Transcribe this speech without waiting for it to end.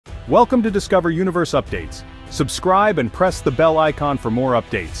Welcome to Discover Universe Updates. Subscribe and press the bell icon for more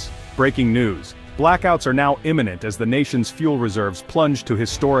updates. Breaking news. Blackouts are now imminent as the nation's fuel reserves plunge to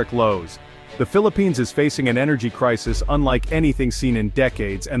historic lows. The Philippines is facing an energy crisis unlike anything seen in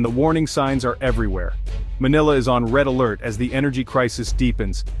decades, and the warning signs are everywhere. Manila is on red alert as the energy crisis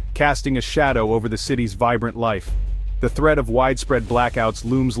deepens, casting a shadow over the city's vibrant life. The threat of widespread blackouts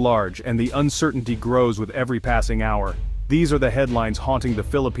looms large, and the uncertainty grows with every passing hour. These are the headlines haunting the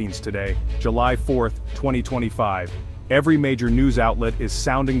Philippines today, July 4, 2025. Every major news outlet is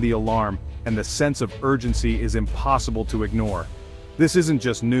sounding the alarm, and the sense of urgency is impossible to ignore. This isn't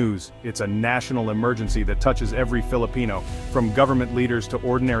just news, it's a national emergency that touches every Filipino, from government leaders to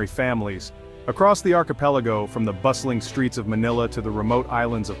ordinary families. Across the archipelago, from the bustling streets of Manila to the remote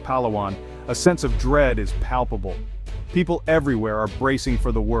islands of Palawan, a sense of dread is palpable. People everywhere are bracing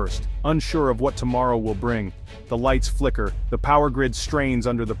for the worst, unsure of what tomorrow will bring. The lights flicker, the power grid strains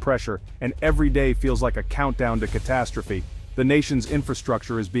under the pressure, and every day feels like a countdown to catastrophe. The nation's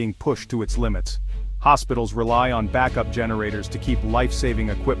infrastructure is being pushed to its limits. Hospitals rely on backup generators to keep life-saving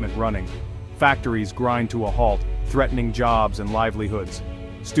equipment running. Factories grind to a halt, threatening jobs and livelihoods.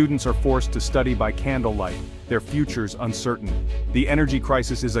 Students are forced to study by candlelight, their futures uncertain. The energy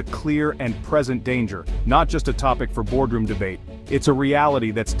crisis is a clear and present danger, not just a topic for boardroom debate. It's a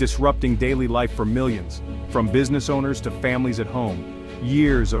reality that's disrupting daily life for millions, from business owners to families at home.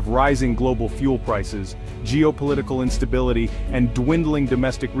 Years of rising global fuel prices, geopolitical instability, and dwindling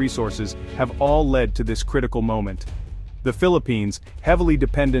domestic resources have all led to this critical moment. The Philippines, heavily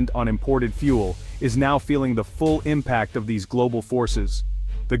dependent on imported fuel, is now feeling the full impact of these global forces.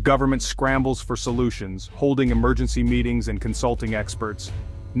 The government scrambles for solutions, holding emergency meetings and consulting experts,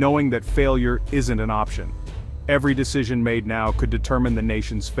 knowing that failure isn't an option. Every decision made now could determine the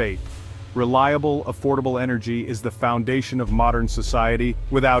nation's fate. Reliable, affordable energy is the foundation of modern society.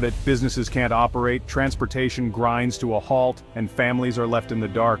 Without it, businesses can't operate, transportation grinds to a halt, and families are left in the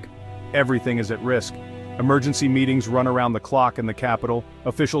dark. Everything is at risk. Emergency meetings run around the clock in the capital.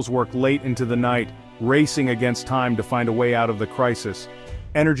 Officials work late into the night, racing against time to find a way out of the crisis.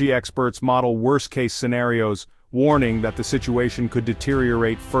 Energy experts model worst-case scenarios, warning that the situation could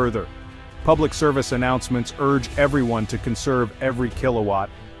deteriorate further. Public service announcements urge everyone to conserve every kilowatt,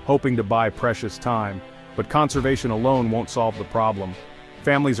 hoping to buy precious time. But conservation alone won't solve the problem.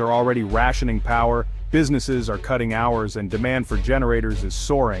 Families are already rationing power, businesses are cutting hours, and demand for generators is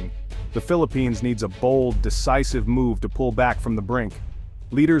soaring. The Philippines needs a bold, decisive move to pull back from the brink.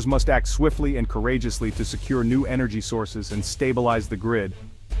 Leaders must act swiftly and courageously to secure new energy sources and stabilize the grid.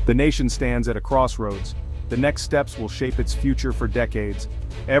 The nation stands at a crossroads. The next steps will shape its future for decades.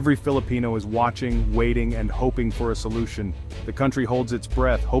 Every Filipino is watching, waiting, and hoping for a solution. The country holds its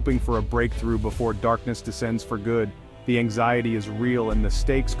breath, hoping for a breakthrough before darkness descends for good. The anxiety is real and the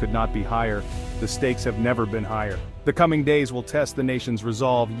stakes could not be higher. The stakes have never been higher. The coming days will test the nation's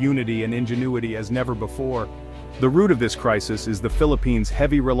resolve, unity, and ingenuity as never before. The root of this crisis is the Philippines'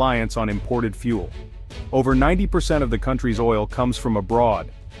 heavy reliance on imported fuel. Over 90% of the country's oil comes from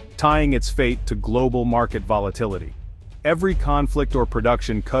abroad, tying its fate to global market volatility. Every conflict or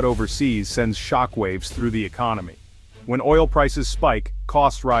production cut overseas sends shockwaves through the economy. When oil prices spike,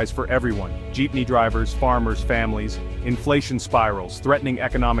 costs rise for everyone: jeepney drivers, farmers, families. Inflation spirals, threatening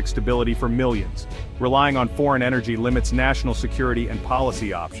economic stability for millions. Relying on foreign energy limits national security and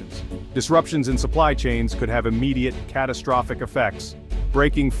policy options. Disruptions in supply chains could have immediate, catastrophic effects.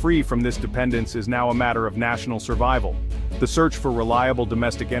 Breaking free from this dependence is now a matter of national survival. The search for reliable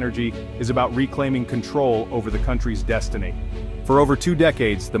domestic energy is about reclaiming control over the country's destiny. For over 2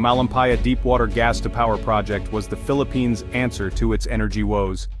 decades, the Malampaya deepwater gas-to-power project was the Philippines' answer to its energy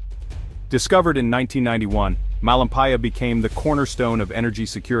woes. Discovered in 1991, Malampaya became the cornerstone of energy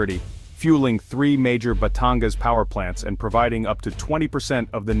security, fueling 3 major Batangas power plants and providing up to 20%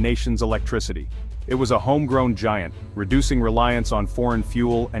 of the nation's electricity. It was a homegrown giant, reducing reliance on foreign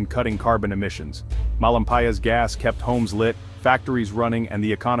fuel and cutting carbon emissions. Malampaya's gas kept homes lit, factories running, and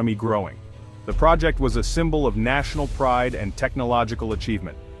the economy growing. The project was a symbol of national pride and technological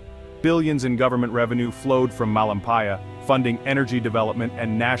achievement. Billions in government revenue flowed from Malampaya, funding energy development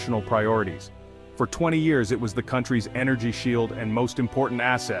and national priorities. For 20 years it was the country's energy shield and most important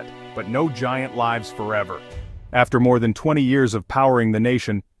asset, but no giant lives forever. After more than 20 years of powering the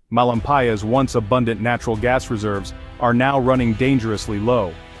nation, Malampaya's once abundant natural gas reserves are now running dangerously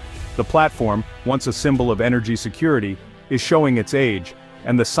low. The platform, once a symbol of energy security, is showing its age,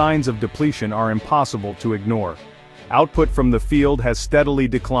 and the signs of depletion are impossible to ignore. Output from the field has steadily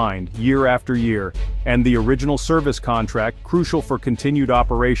declined year after year, and the original service contract, crucial for continued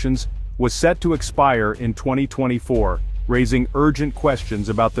operations, was set to expire in 2024, raising urgent questions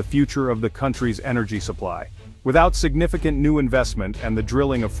about the future of the country's energy supply. Without significant new investment and the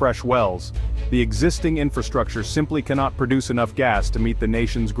drilling of fresh wells, the existing infrastructure simply cannot produce enough gas to meet the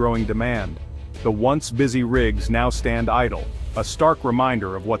nation's growing demand. The once busy rigs now stand idle, a stark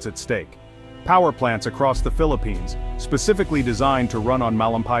reminder of what's at stake. Power plants across the Philippines, specifically designed to run on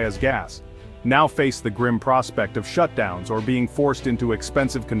Malampaya's gas, now face the grim prospect of shutdowns or being forced into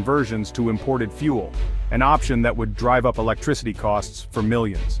expensive conversions to imported fuel, an option that would drive up electricity costs for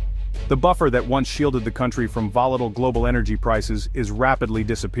millions. The buffer that once shielded the country from volatile global energy prices is rapidly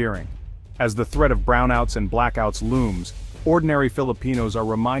disappearing. As the threat of brownouts and blackouts looms, ordinary Filipinos are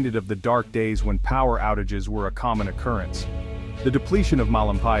reminded of the dark days when power outages were a common occurrence. The depletion of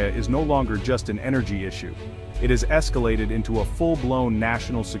Malampaya is no longer just an energy issue. It has escalated into a full-blown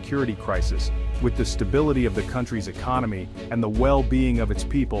national security crisis, with the stability of the country's economy and the well-being of its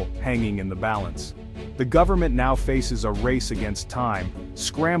people hanging in the balance. The government now faces a race against time,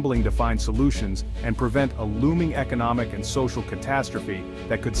 scrambling to find solutions and prevent a looming economic and social catastrophe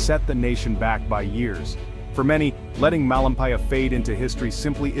that could set the nation back by years. For many, letting Malampaya fade into history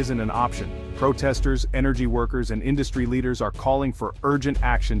simply isn't an option. Protesters, energy workers, and industry leaders are calling for urgent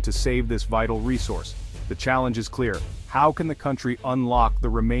action to save this vital resource. The challenge is clear. How can the country unlock the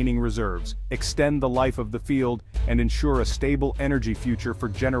remaining reserves, extend the life of the field, and ensure a stable energy future for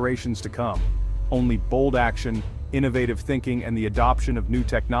generations to come? Only bold action, innovative thinking, and the adoption of new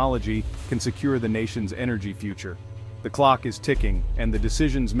technology can secure the nation's energy future. The clock is ticking, and the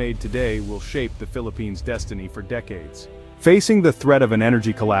decisions made today will shape the Philippines' destiny for decades. Facing the threat of an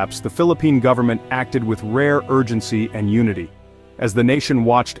energy collapse, the Philippine government acted with rare urgency and unity. As the nation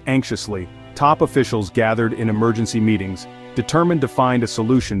watched anxiously, top officials gathered in emergency meetings, determined to find a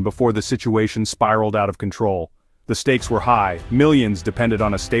solution before the situation spiraled out of control. The stakes were high, millions depended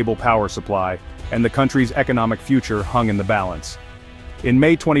on a stable power supply, and the country's economic future hung in the balance. In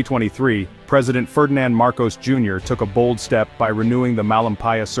May 2023, President Ferdinand Marcos Jr. took a bold step by renewing the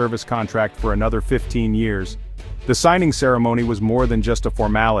Malampaya service contract for another 15 years. The signing ceremony was more than just a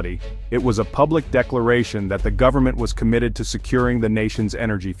formality. It was a public declaration that the government was committed to securing the nation's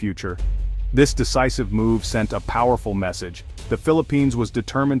energy future. This decisive move sent a powerful message. The Philippines was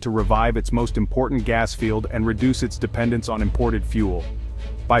determined to revive its most important gas field and reduce its dependence on imported fuel.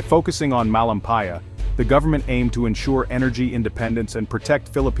 By focusing on Malampaya, the government aimed to ensure energy independence and protect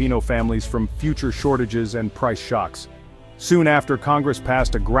Filipino families from future shortages and price shocks. Soon after, Congress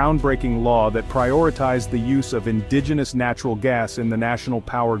passed a groundbreaking law that prioritized the use of indigenous natural gas in the national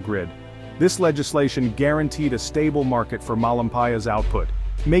power grid. This legislation guaranteed a stable market for Malampaya's output,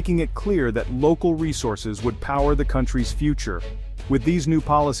 making it clear that local resources would power the country's future. With these new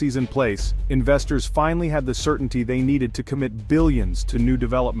policies in place, investors finally had the certainty they needed to commit billions to new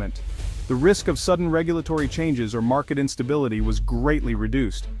development. The risk of sudden regulatory changes or market instability was greatly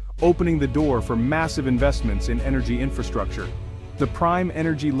reduced, opening the door for massive investments in energy infrastructure. The Prime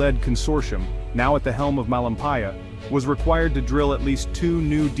Energy-led consortium, now at the helm of Malampaya, was required to drill at least 2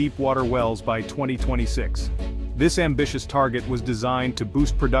 new deepwater wells by 2026. This ambitious target was designed to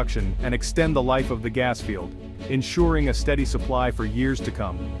boost production and extend the life of the gas field, ensuring a steady supply for years to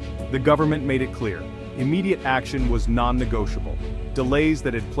come. The government made it clear. Immediate action was non-negotiable. Delays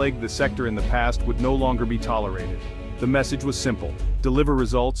that had plagued the sector in the past would no longer be tolerated. The message was simple: deliver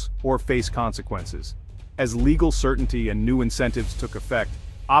results or face consequences. As legal certainty and new incentives took effect,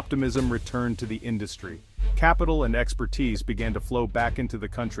 optimism returned to the industry. Capital and expertise began to flow back into the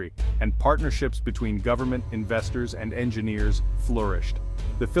country, and partnerships between government, investors, and engineers flourished.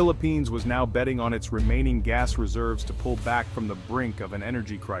 The Philippines was now betting on its remaining gas reserves to pull back from the brink of an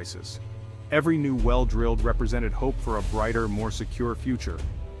energy crisis. Every new well drilled represented hope for a brighter, more secure future.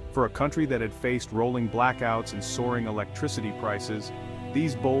 For a country that had faced rolling blackouts and soaring electricity prices,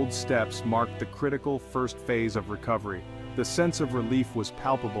 these bold steps marked the critical first phase of recovery. The sense of relief was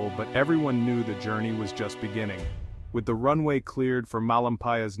palpable, but everyone knew the journey was just beginning. With the runway cleared for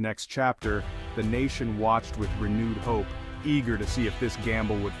Malampaya's next chapter, the nation watched with renewed hope, eager to see if this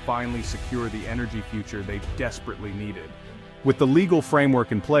gamble would finally secure the energy future they desperately needed. With the legal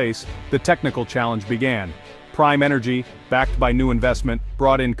framework in place, the technical challenge began. Prime Energy, backed by new investment,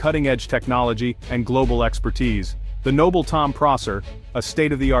 brought in cutting-edge technology and global expertise. The Noble Tom Prosser, a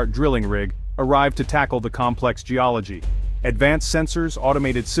state-of-the-art drilling rig, arrived to tackle the complex geology. Advanced sensors,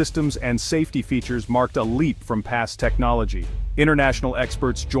 automated systems, and safety features marked a leap from past technology. International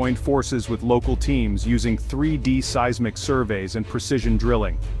experts joined forces with local teams using 3D seismic surveys and precision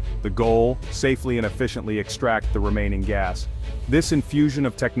drilling. The goal: safely and efficiently extract the remaining gas. This infusion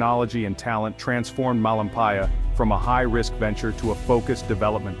of technology and talent transformed Malampaya from a high-risk venture to a focused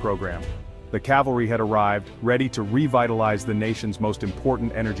development program. The cavalry had arrived, ready to revitalize the nation's most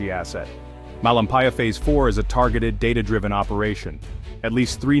important energy asset. Malampaya Phase 4 is a targeted, data-driven operation. At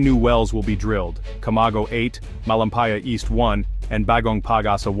least 3 new wells will be drilled: Camago 8, Malampaya East 1, and Bagong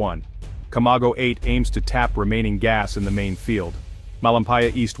Pag-asa 1. Camago 8 aims to tap remaining gas in the main field.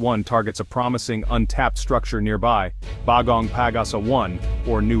 Malampaya East 1 targets a promising, untapped structure nearby. Bagong Pag-asa 1,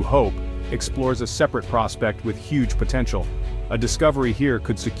 or New Hope, explores a separate prospect with huge potential. A discovery here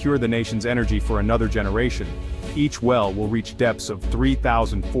could secure the nation's energy for another generation. Each well will reach depths of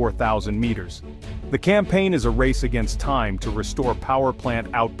 3,000–4,000 meters. The campaign is a race against time to restore power plant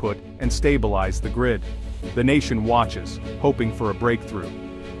output and stabilize the grid. The nation watches, hoping for a breakthrough.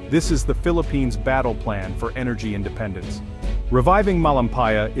 This is the Philippines' battle plan for energy independence. Reviving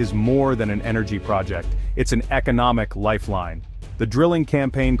Malampaya is more than an energy project, it's an economic lifeline. The drilling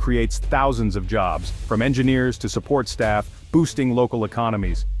campaign creates thousands of jobs, from engineers to support staff, boosting local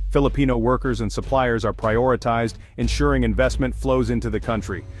economies. Filipino workers and suppliers are prioritized, ensuring investment flows into the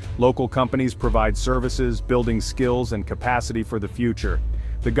country. Local companies provide services, building skills and capacity for the future.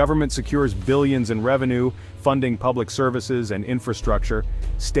 The government secures billions in revenue, funding public services and infrastructure.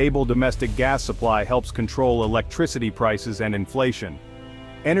 Stable domestic gas supply helps control electricity prices and inflation.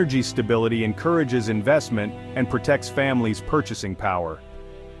 Energy stability encourages investment and protects families' purchasing power.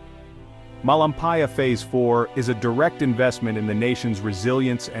 Malampaya Phase 4 is a direct investment in the nation's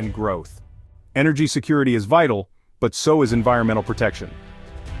resilience and growth. Energy security is vital, but so is environmental protection.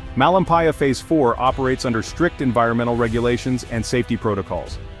 Malampaya Phase 4 operates under strict environmental regulations and safety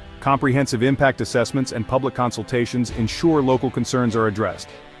protocols. Comprehensive impact assessments and public consultations ensure local concerns are addressed.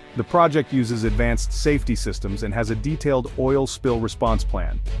 The project uses advanced safety systems and has a detailed oil spill response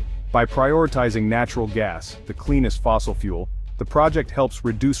plan. By prioritizing natural gas, the cleanest fossil fuel, the project helps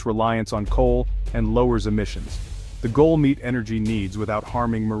reduce reliance on coal and lowers emissions. The goal: meet energy needs without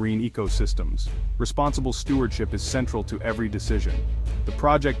harming marine ecosystems. Responsible stewardship is central to every decision. The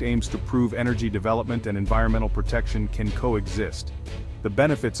project aims to prove energy development and environmental protection can coexist. The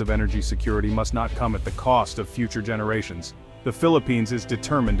benefits of energy security must not come at the cost of future generations. The Philippines is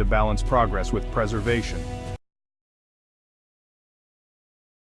determined to balance progress with preservation.